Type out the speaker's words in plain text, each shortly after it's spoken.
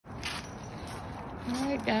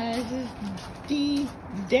Alright guys, it's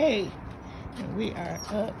D-Day. And we are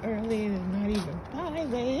up early. It's not even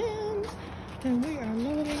 5 a.m. And we are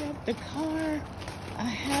loading up the car. I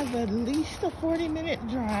have at least a 40-minute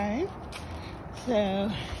drive.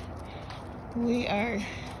 So we are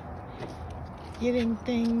getting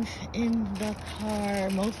things in the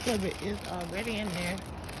car. Most of it is already in there.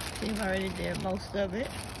 We've already did most of it.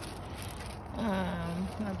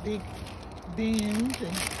 My big bins,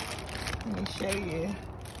 and let me show you.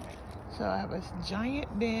 So I have a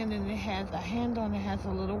giant bin, and it has a handle and it has a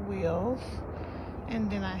little wheels.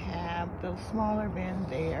 And then I have those smaller bins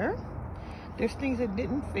there. There's things that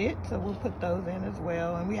didn't fit, so we'll put those in as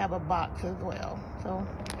well. And we have a box as well. So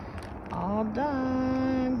all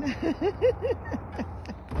done.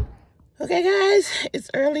 Okay guys,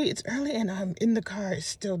 it's early and I'm in the car. It's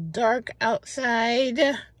still dark outside.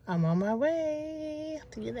 I'm on my way.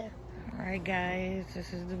 I'll see you there. All right guys,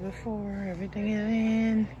 this is the before. Everything is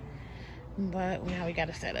in, but now we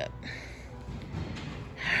gotta set up.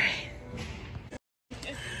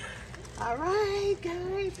 All right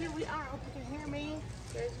guys, here we are. Hope you can hear me.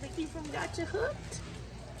 There's Vickie from Gotcha Hooked.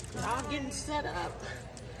 We're all getting set up.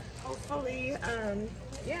 Hopefully,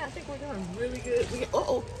 yeah, I think we're doing really good.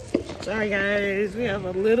 Sorry guys, we have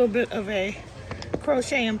a little bit of a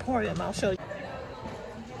crochet emporium. I'll show you.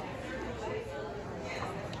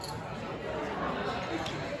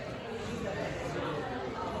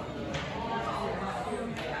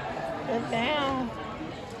 Sit down.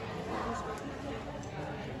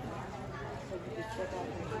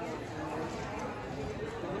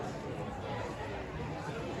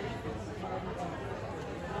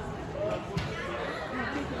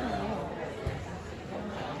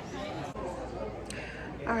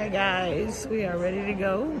 Alright guys, we are ready to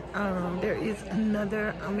go. There is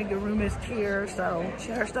another amigurumis here, so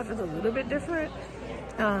her stuff is a little bit different,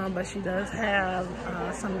 but she does have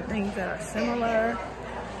some things that are similar.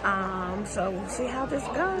 So we'll see how this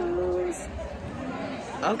goes.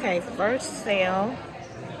 Okay, first sale,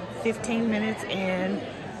 15 minutes in,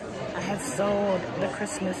 I have sold the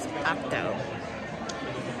Christmas octo.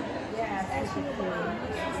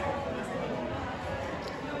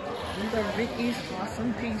 These are Vickie's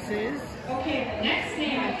awesome pieces. Okay, next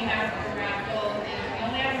thing we have for raffle is we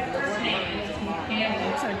only have the first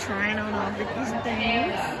name. So trying on all Vickie's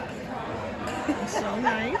things. It's so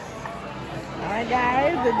nice. Alright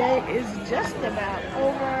guys, the day is just about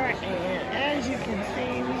over, and as you can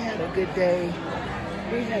see, we had a good day.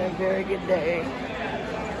 We had a very good day.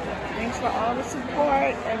 Thanks for all the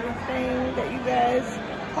support. Everything that you guys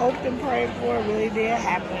hoped and prayed for really did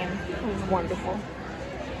happen. It was wonderful.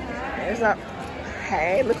 There's up.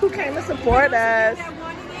 Hey, look who came to support us.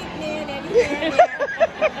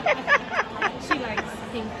 She likes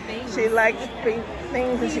pink things. She likes pink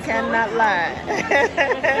things and she cannot lie.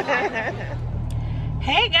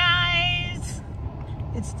 Hey guys,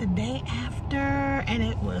 it's the day after and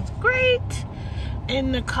it was great.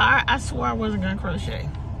 In the car, I swore I wasn't gonna crochet,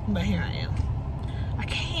 but here I am. I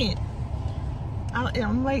can't.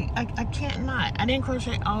 I'm like, I can't not. I didn't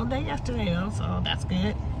crochet all day yesterday though, so that's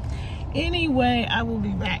good. Anyway, I will be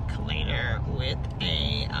back later with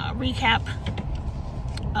a recap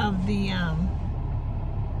of the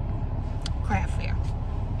craft fair.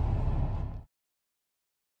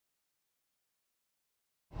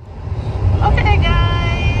 Okay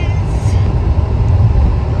guys,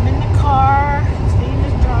 I'm in the car. Steve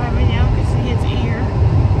is driving. Y'all can see his ear.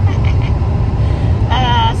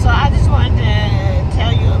 So I just wanted to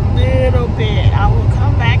tell you a little bit. I will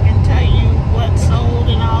come back and tell you what sold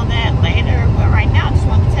and all that later, but right now I just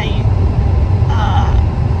want to tell you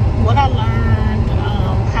what I learned,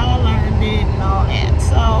 how I learned it and all that.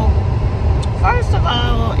 So first of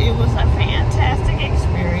all, it was a fantastic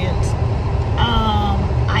experience.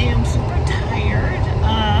 I am super tired,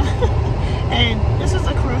 and this is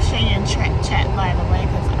a crocheting chat by the way,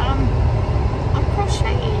 because I'm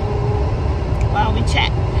crocheting while we chat.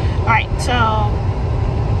 Alright, so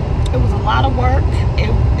it was a lot of work.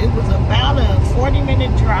 It was about a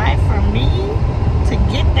 40-minute drive for me to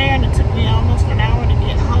get there, and it took me almost an hour to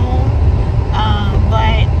get home.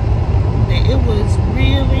 But it was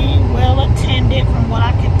really well attended from what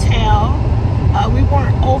I could tell. We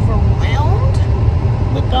weren't overwhelmed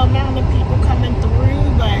with the amount of people coming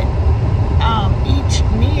through, but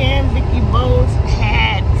me and Vickie both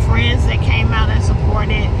had friends that came out and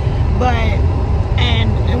supported,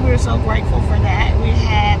 and we were so grateful for that. We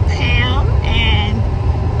had Pam and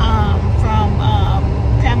from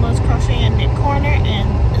Pamela's Crochet and Knit Corner, and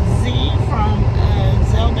Z from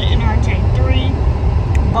Zelda NRJ3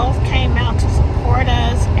 both came out to support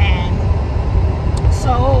us, and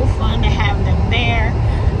so fun to have them there.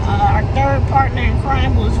 her partner in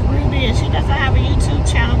crime was Ruby, and she doesn't have a YouTube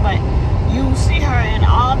channel, but you see her in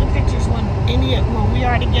all the pictures when we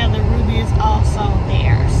are together. Ruby is also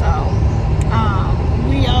there. So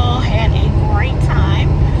we all had a great time.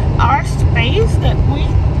 Our space that we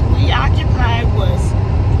occupied was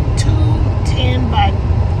 210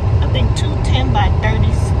 by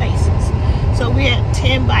 30 spaces. So we had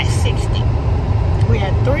 10 by 60. We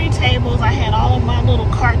had 3 tables. I had all of my little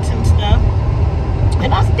carts and stuff,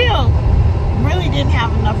 and I still really didn't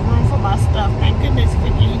have enough room for my stuff. Thank goodness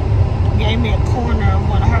Vickie gave me a corner of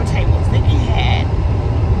one of her tables. Vickie had,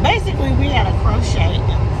 basically we had a crochet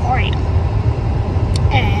emporium,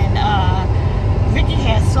 and Vickie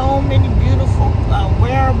had so many beautiful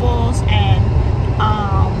wearables, and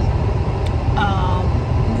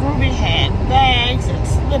Ruby had bags and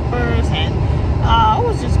slippers, and it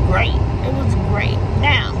was just great. It was great.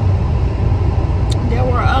 Now, there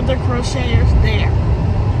were other crocheters there.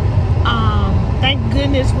 Thank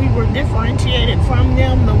goodness we were differentiated from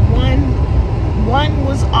them. The one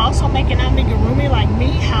was also making amigurumi like me.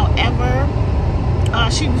 However,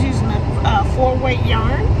 she was using a 4-weight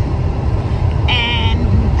yarn, and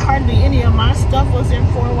hardly any of my stuff was in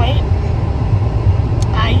 4-weight.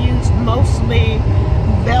 I used mostly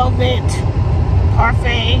velvet,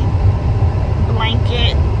 parfait,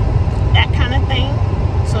 blanket, that kind of thing.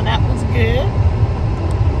 So that was good.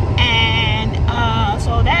 And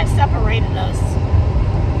so that separated us.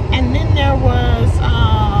 And then there was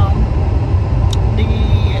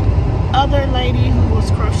the other lady who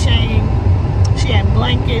was crocheting. She had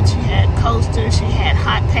blankets, she had coasters, she had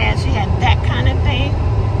hot pads, she had that kind of thing.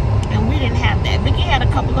 And we didn't have that. Vickie had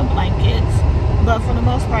a couple of blankets, but for the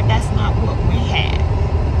most part, that's not what we had.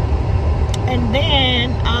 And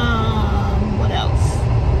then, what else?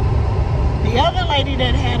 The other lady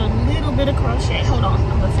that had a little bit of crochet. Hold on,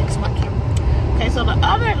 I'm gonna fix my camera. Okay, so the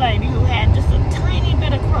other lady who had just a tiny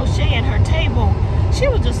bit of crochet at her table, she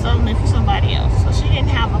was just selling it for somebody else, so she didn't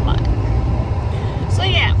have a lot. So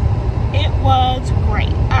yeah, it was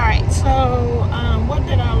great. All right, so what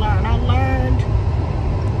did I learn? I learned,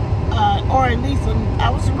 or at least I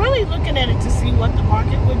was really looking at it to see what the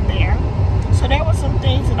market would bear. So there were some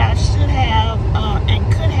things that I should have and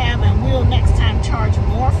could have and will next time charge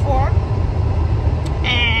more for.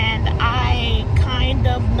 And I kind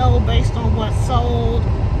of know, based on what sold,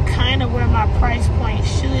 kind of where my price point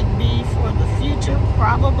should be for the future,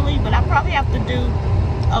 probably. But I probably have to do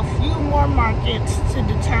a few more markets to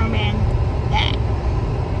determine that.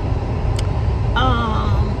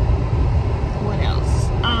 What else?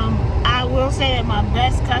 I will say that my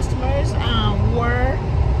best customers were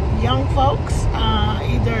young folks,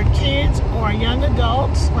 either kids or young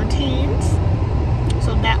adults or teens.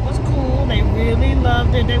 So that was cool. They really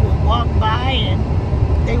loved it. They would walk by and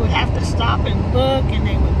they would have to stop and look, and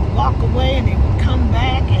they would walk away and they would come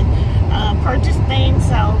back and purchase things.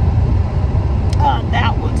 So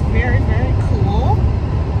that was very, very cool.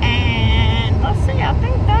 And let's see, I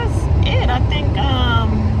think that's it. I think,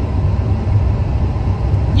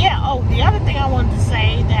 yeah, oh, the other thing I wanted to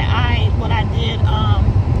say that what I did,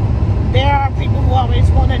 there are people who always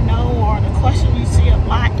want to know, or the question you see a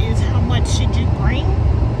lot is, how much should you bring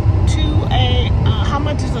to how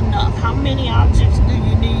much is enough? How many objects do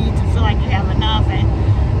you need to feel like you have enough? And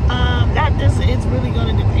it's really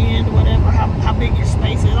going to depend, how big your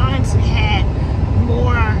space is. I honestly had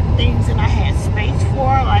more things than I had space for.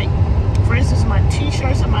 Like, for instance, my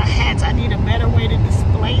t-shirts and my hats, I need a better way to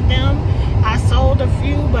display them. I sold a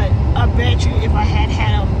few, but I bet you if I had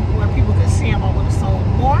them where people could see them, I would have sold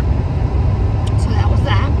more. So that was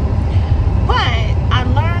that. But I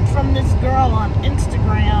learned from this girl on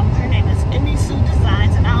Instagram. Her name is Emmy Sue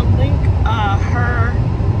Designs, and I'll link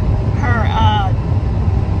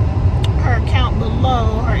her account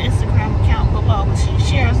below, her Instagram account below. But she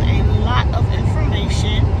shares a lot of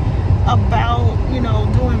information about,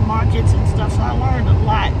 doing markets and stuff. So I learned a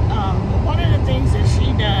lot. But one of the things that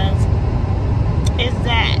she does is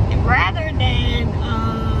that rather than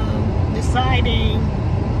deciding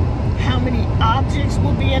how many objects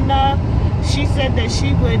will be enough, she said that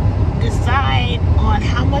she would decide on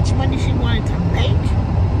how much money she wanted to make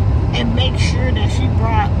and make sure that she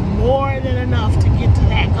brought more than enough to get to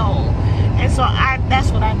that goal. And so that's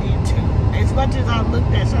what I did too. As much as I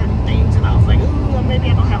looked at certain things and I was like, ooh, maybe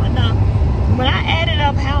I don't have enough. When I added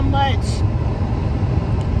up how much,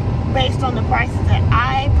 based on the prices that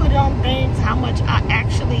I put on things, how much I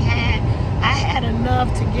actually had, I had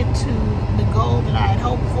enough to get to the goal that I had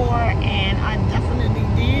hoped for, and I definitely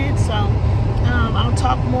did. So I'll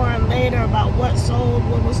talk more later about what sold,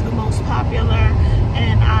 what was the most popular,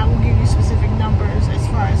 and I will give you specific numbers as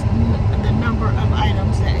far as the number of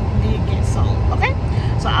items that did get sold.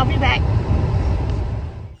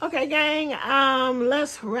 gang.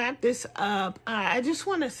 Let's wrap this up. I just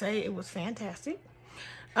want to say it was fantastic.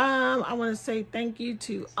 I want to say thank you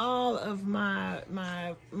to all of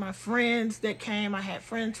my friends that came. I had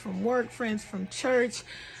friends from work, friends from church,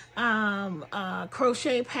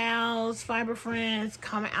 crochet pals, fiber friends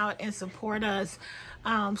come out and support us.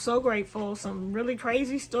 I'm so grateful. Some really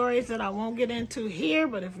crazy stories that I won't get into here,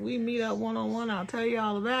 but if we meet up one-on-one, I'll tell you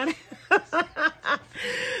all about it.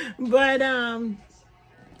 But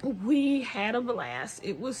we had a blast.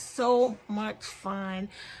 It was so much fun.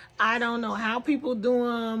 I don't know how people do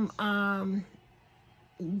them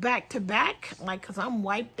back to back, like, because I'm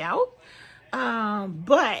wiped out.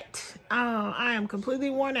 But I am completely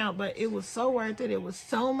worn out, but it was so worth it. It was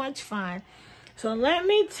so much fun. So let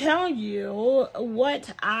me tell you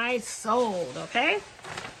what I sold, okay?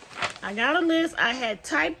 I got a list. I had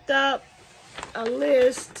typed up a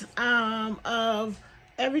list of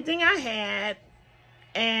everything I had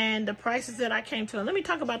and the prices that I came to. Let me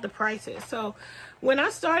talk about the prices. So when I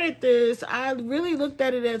started this, I really looked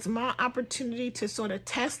at it as my opportunity to sort of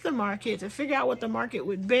test the market, to figure out what the market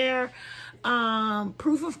would bear.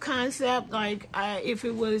 Proof of concept, like if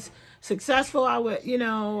it was successful, I would,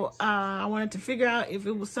 I wanted to figure out if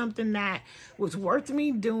it was something that was worth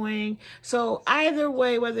me doing. So either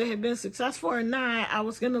way, whether it had been successful or not, I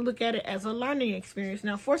was going to look at it as a learning experience.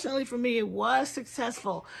 Now, fortunately for me, it was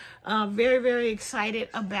successful. Very, very excited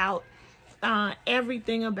about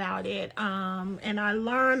everything about it. And I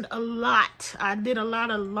learned a lot. I did a lot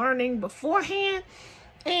of learning beforehand,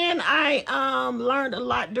 and I learned a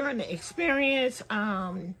lot during the experience.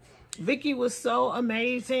 Vickie was so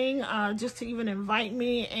amazing just to even invite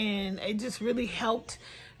me, and it just really helped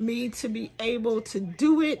me to be able to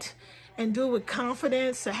do it and do it with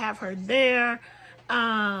confidence, to have her there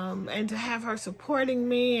and to have her supporting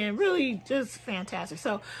me, and really just fantastic.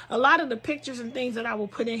 So a lot of the pictures and things that I will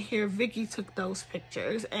put in here, Vickie took those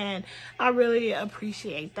pictures, and I really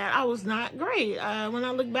appreciate that. I was not great. When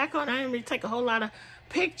I look back on it, I didn't really take a whole lot of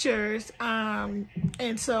pictures,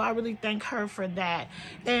 and so I really thank her for that.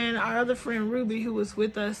 And our other friend Ruby, who was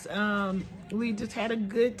with us, we just had a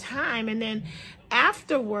good time. And then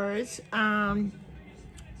afterwards,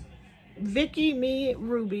 Vickie, me,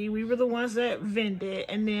 Ruby, we were the ones that vended,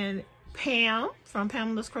 and then Pam from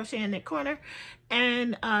Pamela's Crochet in That Corner,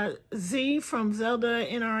 and Z from Zelda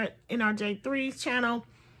in our J3's channel.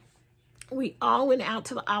 We all went out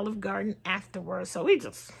to the Olive Garden afterwards. So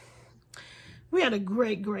we had a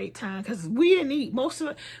great time, because we didn't eat most of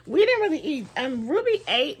it. We didn't really eat. Ruby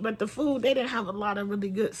ate, but the food, they didn't have a lot of really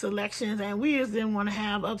good selections, and we just didn't want to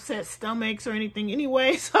have upset stomachs or anything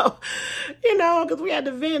anyway. So, because we had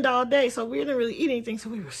to vend all day, so we didn't really eat anything. So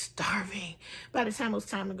we were starving by the time it was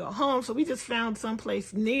time to go home. So we just found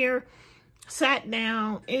someplace near, sat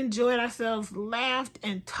down, enjoyed ourselves, laughed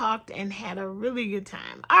and talked, and had a really good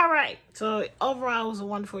time. All right. So overall, it was a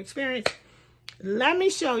wonderful experience. Let me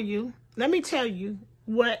tell you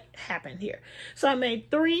what happened here. So I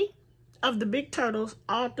made 3 of the big turtles,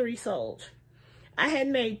 all 3 sold. I had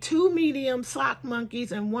made 2 medium sock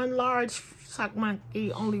monkeys and 1 large sock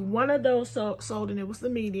monkey. Only one of those sold, and it was the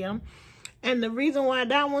medium. And the reason why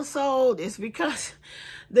that one sold is because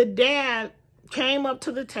the dad came up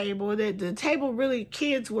to the table. The table, really,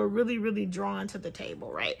 kids were really drawn to the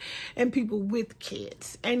table, right? And people with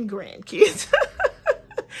kids and grandkids.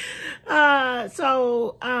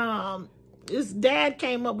 His dad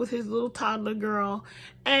came up with his little toddler girl,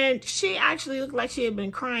 and she actually looked like she had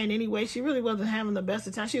been crying anyway. She really wasn't having the best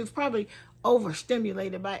of time. She was probably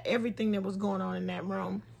overstimulated by everything that was going on in that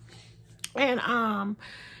room. And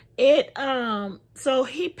so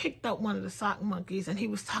he picked up one of the sock monkeys, and he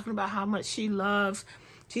was talking about how much she's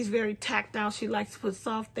very tactile. She likes to put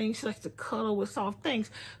soft things. She likes to cuddle with soft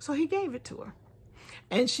things. So he gave it to her.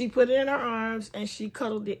 And she put it in her arms, and she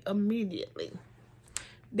cuddled it immediately.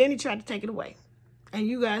 Then he tried to take it away. And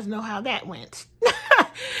you guys know how that went.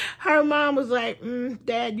 Her mom was like,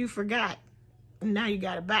 Dad, you forgot. Now you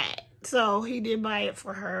got to buy it. So he did buy it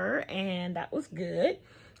for her, and that was good.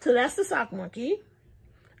 So that's the sock monkey.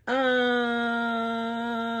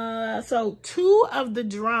 So 2 of the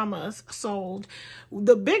dramas sold.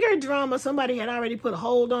 The bigger drama, somebody had already put a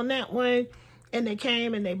hold on that one, and they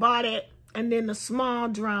came and they bought it. And then the small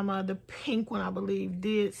drama, the pink one, I believe,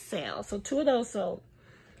 did sell. So 2 of those sold.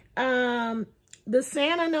 The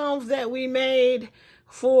Santa gnomes that we made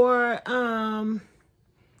for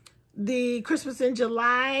the Christmas in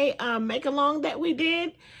July make-along that we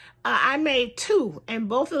did, I made 2, and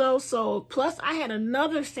both of those sold. Plus, I had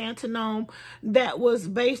another Santa gnome that was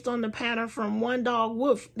based on the pattern from One Dog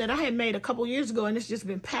Wolf that I had made a couple years ago, and it's just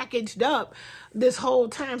been packaged up this whole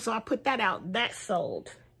time. So I put that out. That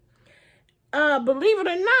sold. believe it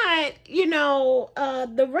or not, you know,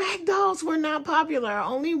 the rag dolls were not popular.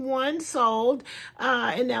 Only one sold,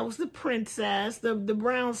 and that was the princess, the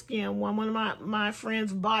brown skin one. One of my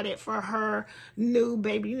friends bought it for her new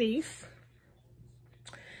baby niece.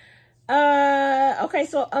 Okay,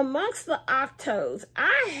 so amongst the octos,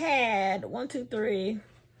 I had 1, 2, 3,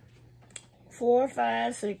 4,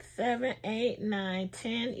 5, 6, 7, 8, 9,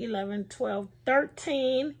 10, 11, 12,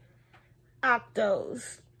 13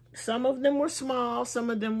 octos. Some of them were small, some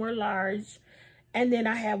of them were large, and then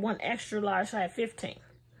I had one extra large, so I had 15.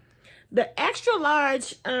 The extra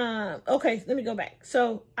large, okay, let me go back.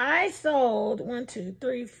 So I sold 1, 2,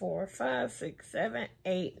 3, 4, 5, 6, 7,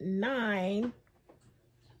 8, 9.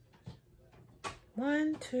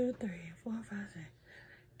 1, 2, 3, 4, 5, 6,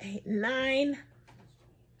 8, 9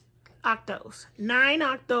 octos. 9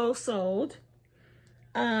 octos sold.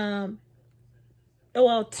 Well,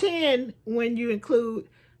 10 when you include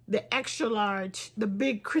the extra large, the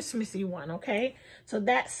big Christmassy one, okay? So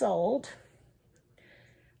that sold.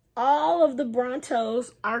 All of the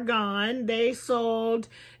Brontos are gone. They sold.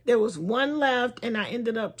 There was one left, and I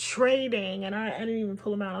ended up trading, and I didn't even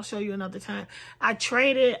pull them out. I'll show you another time. I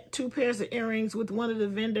traded 2 pairs of earrings with one of the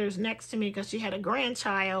vendors next to me because she had a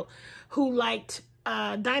grandchild who liked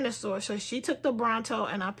dinosaurs. So she took the Bronto,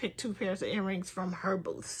 and I picked 2 pairs of earrings from her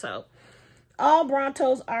booth. So all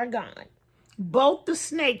Brontos are gone. Both the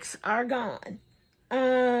snakes are gone.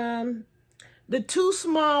 The 2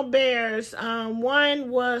 small bears, one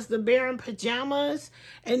was the bear in pajamas,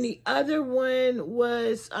 and the other one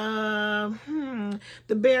was the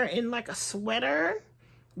bear in like a sweater.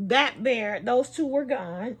 That bear, those 2 are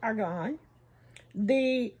gone.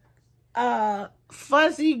 The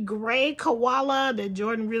fuzzy gray koala that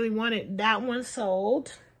Jordan really wanted, that one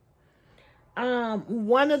sold.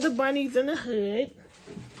 One of the bunnies in the hood.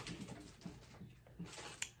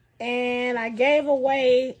 And I gave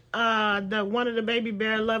away one of the baby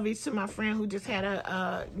bear loveys to my friend who just had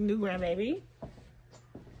a new grandbaby.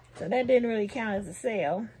 So that didn't really count as a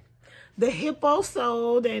sale. The hippo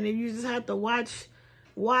sold, and you just have to watch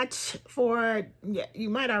for, yeah,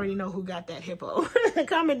 you might already know who got that hippo.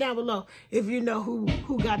 Comment down below if you know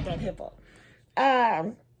who got that hippo.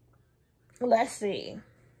 Let's see.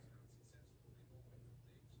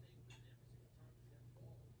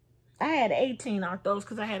 I had 18 octos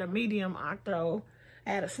because I had a medium octo. I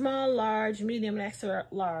had a small, large, medium, and extra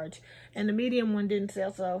large. And the medium one didn't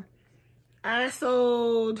sell, so I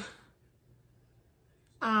sold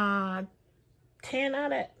 10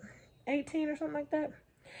 out of 18 or something like that.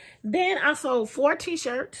 Then I sold 4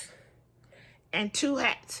 t-shirts and 2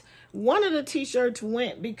 hats. One of the t-shirts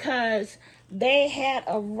went because they had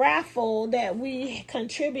a raffle that we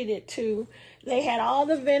contributed to. They had all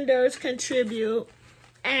the vendors contribute.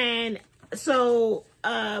 And so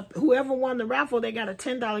whoever won the raffle, they got a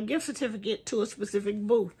 $10 gift certificate to a specific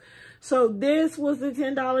booth. So this was the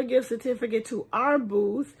 $10 gift certificate to our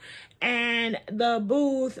booth. And the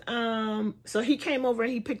booth, so he came over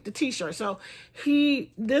and he picked the t-shirt. So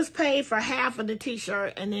this paid for half of the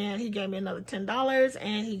t-shirt, and then he gave me another $10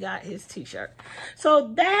 and he got his t-shirt. So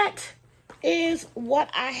that is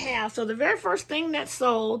what I have. So the very first thing that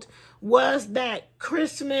sold was that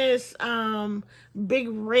Christmas big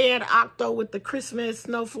red octo with the Christmas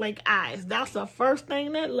snowflake eyes. That's the first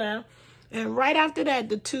thing that left. And right after that,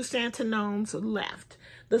 the 2 Santa gnomes left.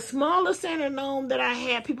 The smallest Santa gnome that I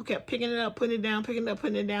had, people kept picking it up, putting it down, picking it up,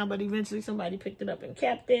 putting it down, but eventually somebody picked it up and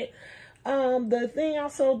kept it. The thing I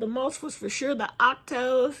sold the most was for sure the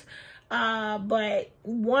octos, but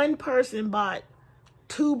one person bought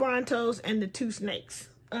 2 Brontos and the 2 snakes.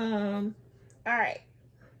 All right.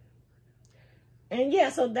 And yeah,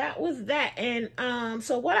 so that was that. And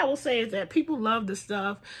so what I will say is that people love the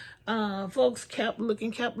stuff. Folks kept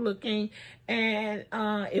looking, and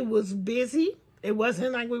it was busy. It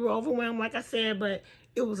wasn't like we were overwhelmed, like I said, but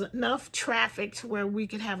it was enough traffic to where we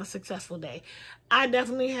could have a successful day. I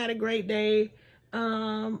definitely had a great day.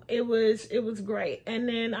 It was great. And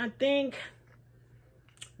then I think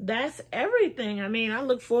that's everything. I mean, I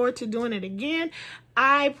look forward to doing it again.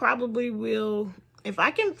 I probably will, if I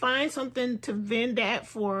can find something to vend at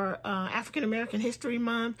for African American History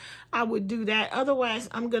Month, I would do that. Otherwise,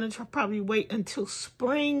 I'm going to probably wait until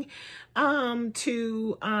spring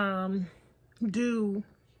to do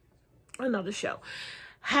another show.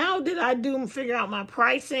 How did I figure out my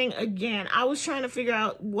pricing? Again, I was trying to figure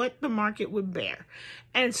out what the market would bear.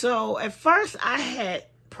 And so at first I had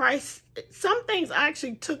price, some things I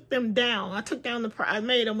actually took them down. I took down the price, I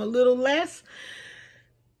made them a little less.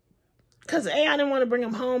 Because A, I didn't want to bring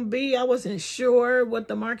them home. B, I wasn't sure what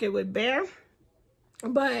the market would bear.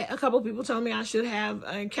 But a couple people told me I should have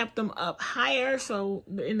kept them up higher. So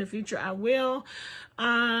in the future, I will.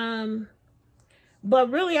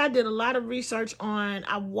 But really, I did a lot of research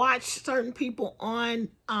I watched certain people on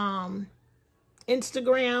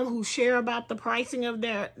Instagram who share about the pricing of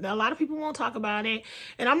a lot of people won't talk about it.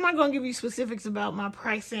 And I'm not going to give you specifics about my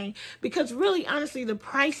pricing because really, honestly, the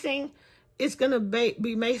pricing is going to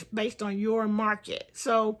be based on your market.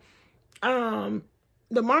 So,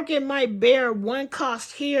 the market might bear one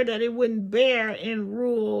cost here that it wouldn't bear in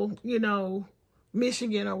rural,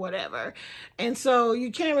 Michigan or whatever. And so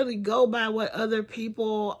you can't really go by what other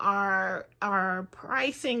people are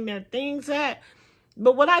pricing their things at.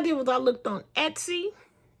 But what I did was I looked on Etsy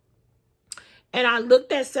and I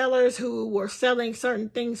looked at sellers who were selling certain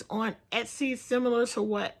things on Etsy similar to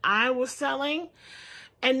what I was selling.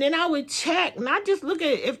 And then I would check, not just look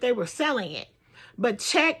at if they were selling it, but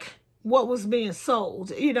check what was being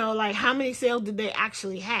sold, like how many sales did they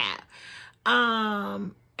actually have,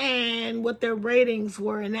 and what their ratings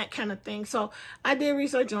were and that kind of thing. So I did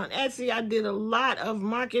research on Etsy. I did a lot of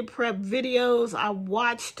market prep videos. I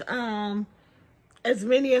watched as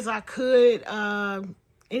many as I could,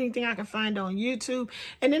 anything I could find on YouTube.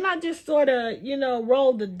 And then I just sort of,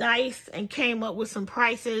 rolled the dice and came up with some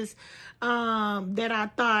prices that I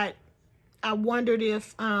thought, I wondered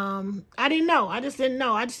if, I didn't know. I just didn't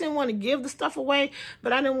know. I just didn't want to give the stuff away,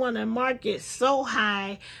 but I didn't want to market so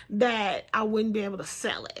high that I wouldn't be able to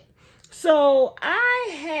sell it. So I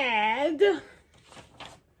had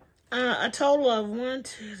a total of 1,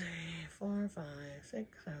 2, 3, 4, 5,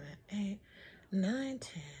 6, 7, 8, 9,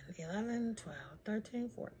 10, 11, 12, 13,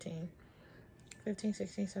 14, 15,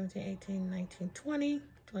 16, 17, 18, 19, 20,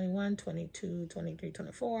 21, 22, 23,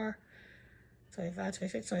 24, 25,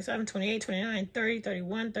 26, 27, 28, 29, 30,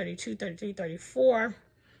 31, 32, 33, 34,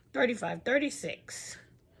 35, 36,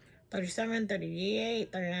 37,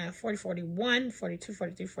 38, 39, 40, 41, 42,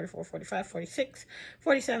 43, 44, 45, 46,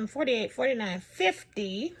 47, 48, 49,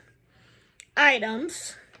 50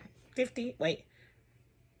 items. 51,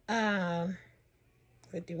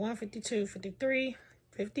 52, 53,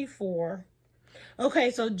 54.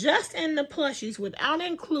 Okay, so just in the plushies, without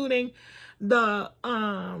including the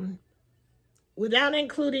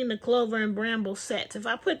Clover and Bramble sets. If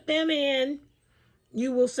I put them in,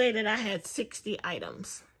 you will say that I had 60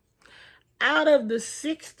 items. Out of the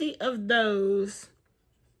 60 of those,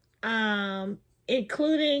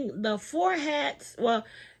 including the 4 hats,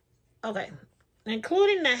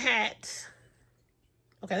 including the hats.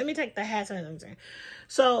 Okay, let me take the hats and everything.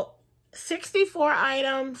 So 60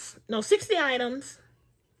 items,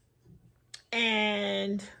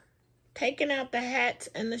 and taking out the hats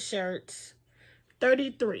and the shirts,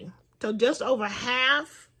 33. So just over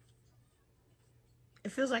half.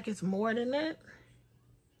 It feels like it's more than that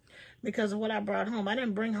because of what I brought home. I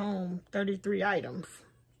didn't bring home 33 items.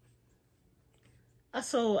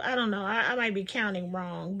 So I don't know. I might be counting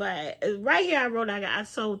wrong, but right here I wrote I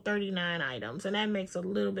sold 39 items, and that makes a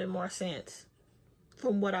little bit more sense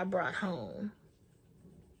from what I brought home.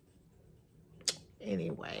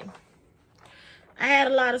 Anyway, I had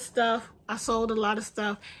a lot of stuff. I sold a lot of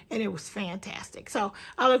stuff, and it was fantastic. So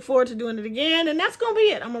I look forward to doing it again, and that's going to be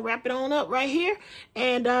it. I'm going to wrap it on up right here.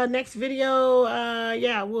 And next video,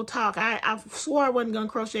 we'll talk. I swore I wasn't going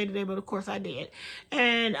to crochet today, but of course I did.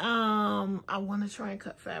 And I want to try and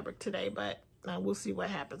cut fabric today, but we'll see what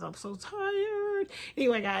happens. I'm so tired.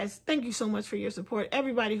 Anyway, guys, thank you so much for your support.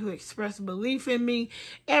 Everybody who expressed belief in me,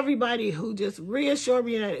 everybody who just reassured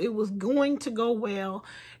me that it was going to go well,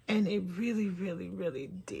 and it really, really, really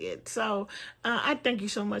did. So I thank you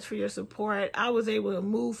so much for your support. I was able to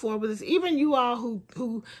move forward with this. Even you all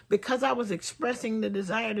who because I was expressing the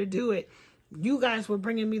desire to do it, you guys were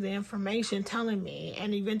bringing me the information, telling me,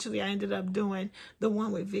 and eventually I ended up doing the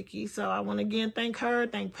one with Vickie. So I want to again thank her,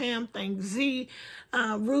 thank Pam, thank Z,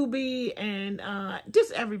 Ruby, and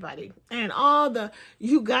just everybody. And all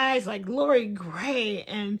you guys like Lori Gray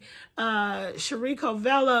and Shariko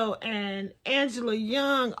Velo and Angela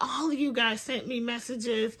Young, all of you guys sent me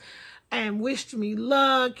messages and wished me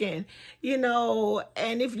luck, and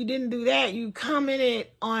and if you didn't do that, you commented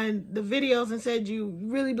on the videos and said you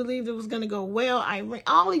really believed it was going to go well.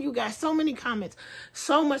 All of you guys, so many comments,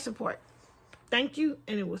 so much support. Thank you,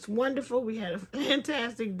 and it was wonderful. We had a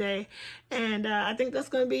fantastic day, and I think that's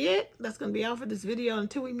going to be it. That's going to be all for this video.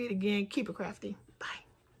 Until we meet again, keep it crafty. Bye.